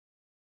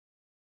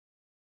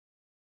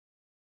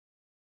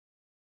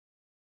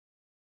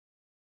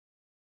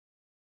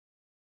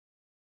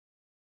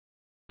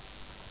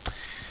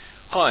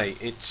Hi,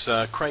 it's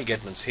Craig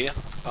Edmonds here.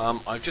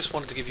 I just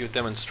wanted to give you a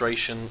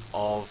demonstration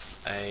of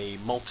a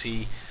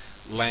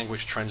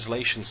multi-language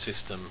translation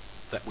system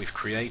that we've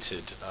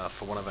created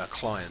for one of our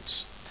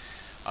clients.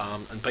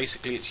 And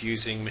basically it's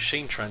using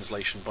machine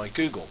translation by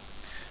Google.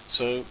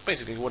 So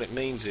basically what it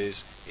means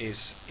is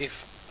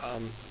if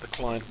the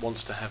client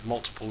wants to have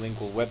multiple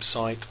lingual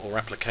website or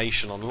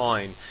application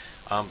online,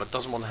 but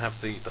doesn't want to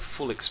have the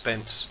full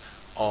expense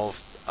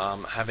of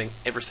having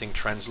everything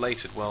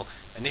translated, well,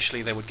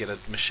 initially they would get a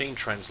machine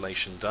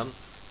translation done,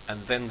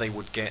 and then they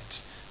would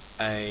get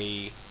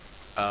a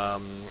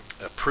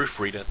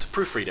proofreader to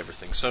proofread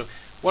everything. So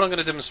what I'm going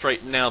to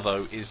demonstrate now,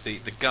 though, is the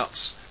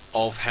guts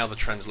of how the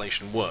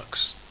translation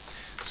works.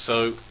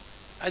 So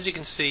as you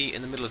can see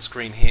in the middle of the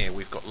screen here,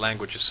 we've got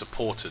languages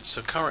supported.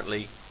 So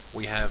currently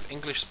we have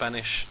English,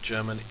 Spanish,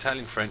 German,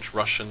 Italian, French,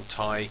 Russian,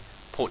 Thai,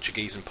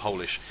 Portuguese and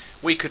Polish.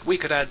 We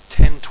could add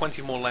 10,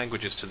 20 more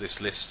languages to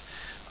this list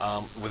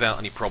without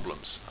any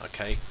problems.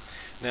 Okay.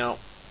 Now,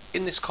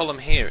 in this column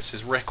here it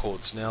says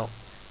records. Now,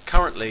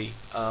 currently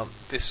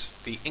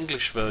the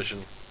English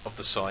version of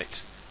the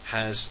site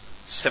has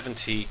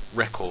 70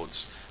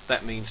 records.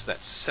 That means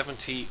that's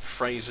 70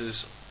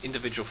 phrases,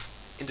 individual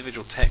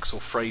texts or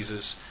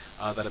phrases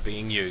that are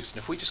being used.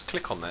 And if we just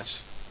click on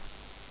that,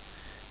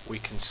 we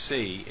can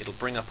see it'll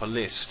bring up a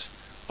list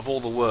of all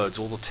the words,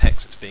 all the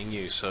text that's being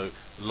used. So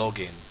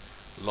login,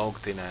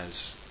 logged in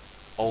as,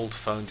 old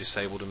phone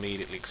disabled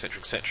immediately, etc.,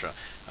 etc.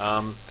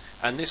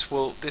 And this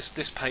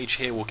page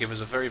here will give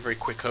us a very, very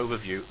quick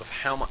overview of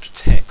how much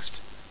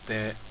text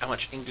there, how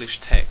much English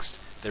text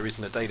there is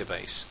in a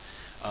database.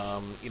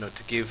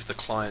 To give the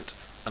client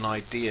an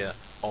idea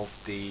of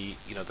the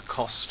the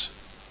cost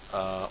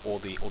or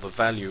the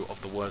value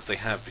of the words they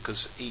have,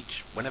 because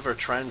whenever a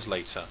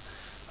translator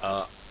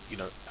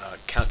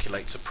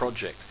calculates a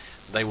project,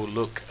 they will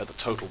look at the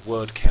total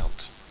word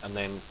count and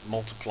then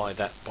multiply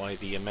that by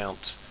the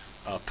amount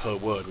per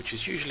word, which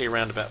is usually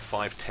around about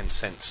 5-10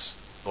 cents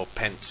or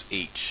pence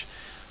each.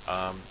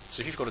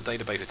 So if you've got a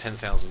database of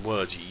 10,000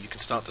 words, you can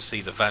start to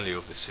see the value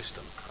of this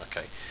system.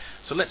 Okay,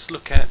 so let's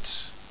look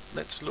at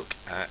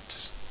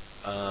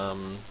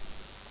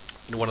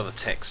one of the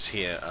texts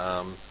here.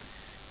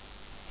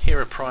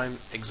 Here are prime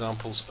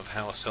examples of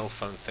how a cell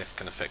phone theft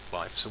can affect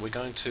life. So we're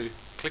going to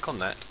click on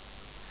that,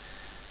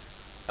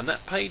 and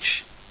that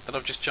page that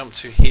I've just jumped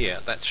to here,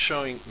 that's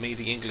showing me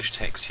the English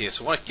text here.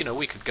 So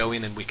we could go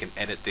in and we can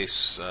edit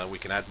this, we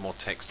can add more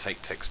text,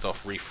 take text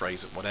off,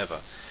 rephrase it,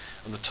 whatever.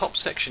 And the top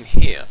section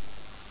here,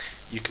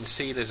 you can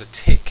see there's a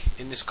tick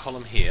in this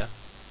column here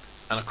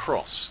and a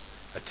cross.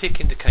 A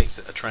tick indicates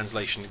that a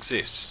translation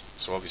exists,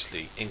 so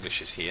obviously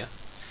English is here.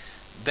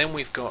 Then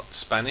we've got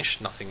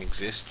Spanish, nothing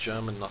exists,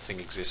 German, nothing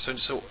exists.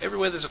 So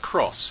everywhere there's a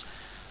cross,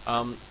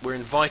 we're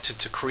invited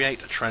to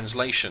create a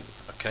translation.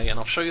 Okay, and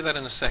I'll show you that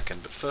in a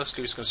second. But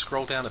firstly, we're just going to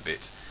scroll down a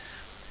bit.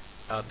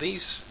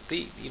 This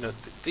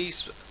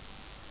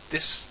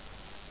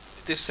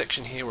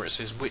section here where it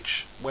says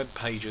which web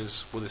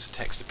pages will this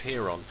text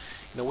appear on,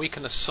 we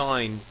can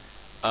assign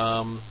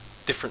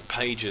different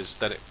pages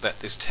that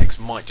this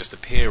text might just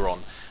appear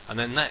on, and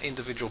then that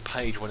individual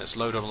page, when it's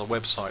loaded on the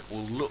website,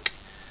 will look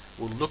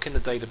in the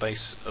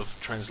database of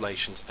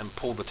translations and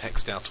pull the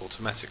text out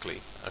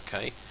automatically.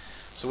 Okay.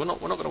 So we're not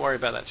going to worry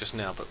about that just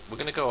now, but we're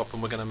going to go up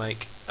and we're going to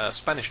make a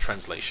Spanish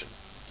translation.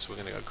 So we're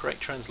going to go create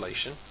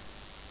translation.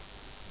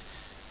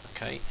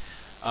 Okay,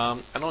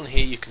 and on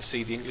here you can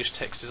see the English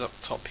text is up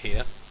top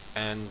here,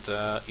 and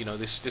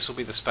this will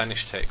be the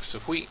Spanish text. So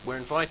if we're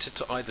invited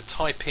to either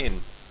type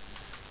in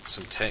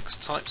some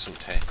text,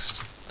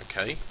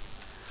 okay,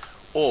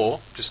 or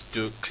just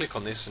click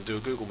on this and do a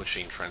Google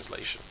machine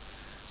translation.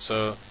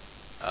 So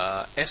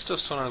estos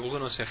son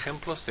algunos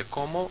ejemplos de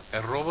cómo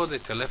el robo de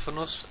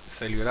teléfonos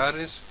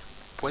celulares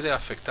puede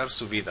afectar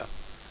su vida.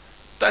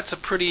 That's a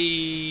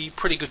pretty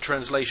good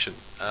translation.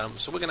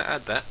 So we're going to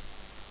add that.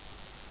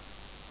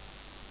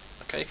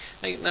 Okay.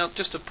 Now,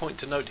 just a point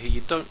to note here: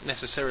 you don't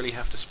necessarily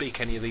have to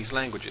speak any of these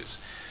languages.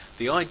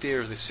 The idea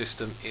of this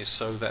system is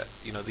so that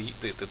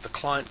the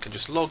client can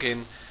just log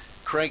in,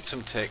 create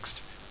some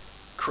text,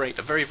 create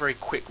a very, very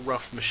quick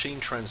rough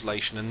machine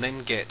translation, and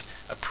then get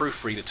a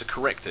proofreader to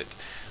correct it.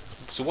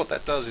 So what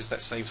that does is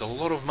that saves a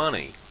lot of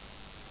money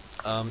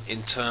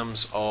in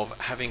terms of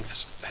having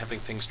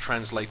things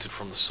translated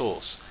from the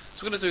source.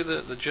 So we're going to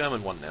do the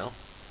German one now.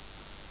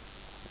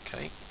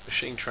 Okay,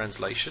 machine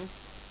translation.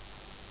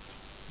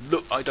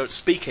 Look, I don't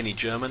speak any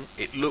German.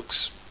 It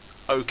looks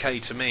okay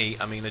to me.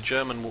 I mean, a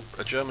German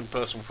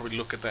person will probably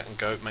look at that and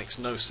go, it makes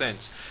no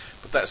sense.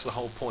 But that's the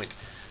whole point.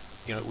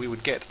 We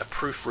would get a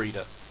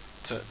proofreader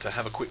to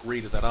have a quick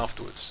read of that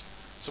afterwards.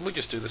 So we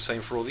just do the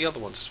same for all the other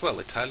ones as well.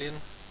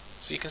 Italian.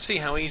 So you can see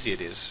how easy it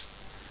is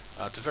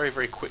to very,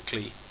 very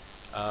quickly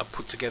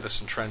put together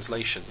some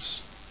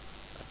translations.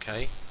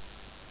 Okay.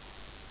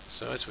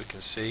 So as we can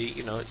see,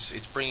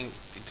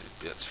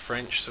 it's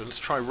French. So let's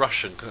try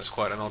Russian, because that's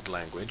quite an odd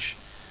language.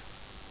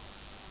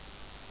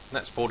 And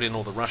that's brought in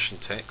all the Russian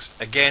text.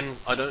 Again,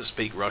 I don't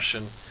speak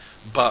Russian,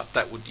 but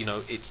that would,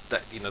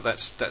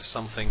 that's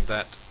something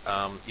that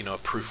a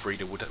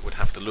proofreader would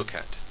have to look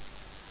at.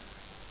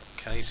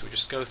 Okay, so we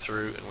just go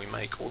through and we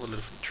make all the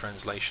different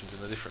translations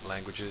in the different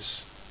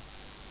languages.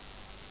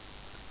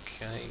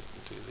 Okay,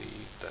 do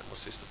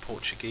what's this, the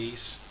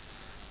Portuguese,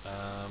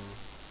 and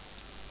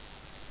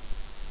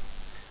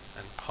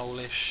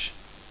Polish.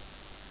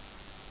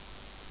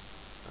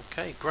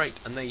 Okay, great,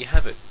 and there you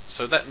have it.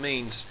 So that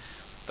means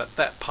that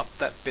that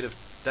bit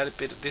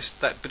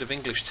of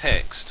English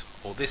text,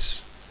 or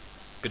this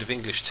bit of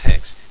English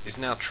text, is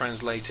now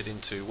translated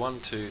into 1,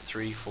 2,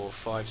 3, 4,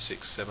 5,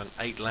 6, 7,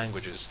 8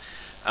 languages.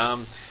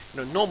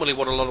 Normally,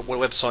 what a lot of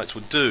websites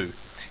would do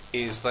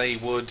is they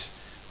would,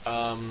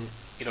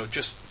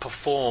 just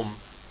perform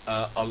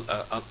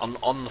an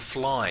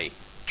on-the-fly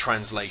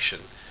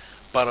translation.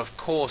 But of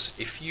course,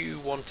 if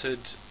you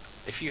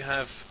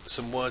have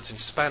some words in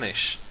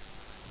Spanish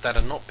that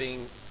are not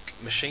being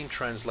machine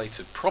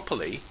translated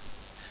properly,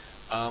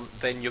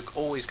 then you're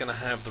always going to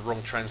have the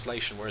wrong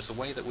translation. Whereas the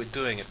way that we're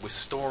doing it, we're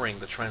storing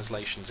the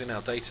translations in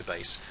our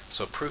database,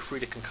 so a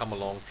proofreader can come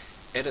along,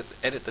 edit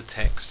the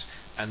text,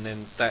 and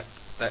then that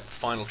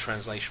final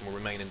translation will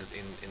remain in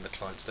the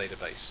client's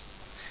database.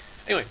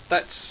 Anyway,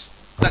 that's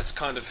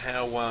kind of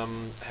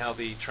how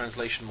the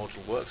translation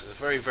module works. It's a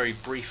very, very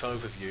brief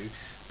overview,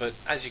 but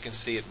as you can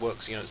see, it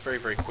works. It's very,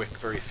 very quick,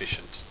 very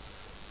efficient.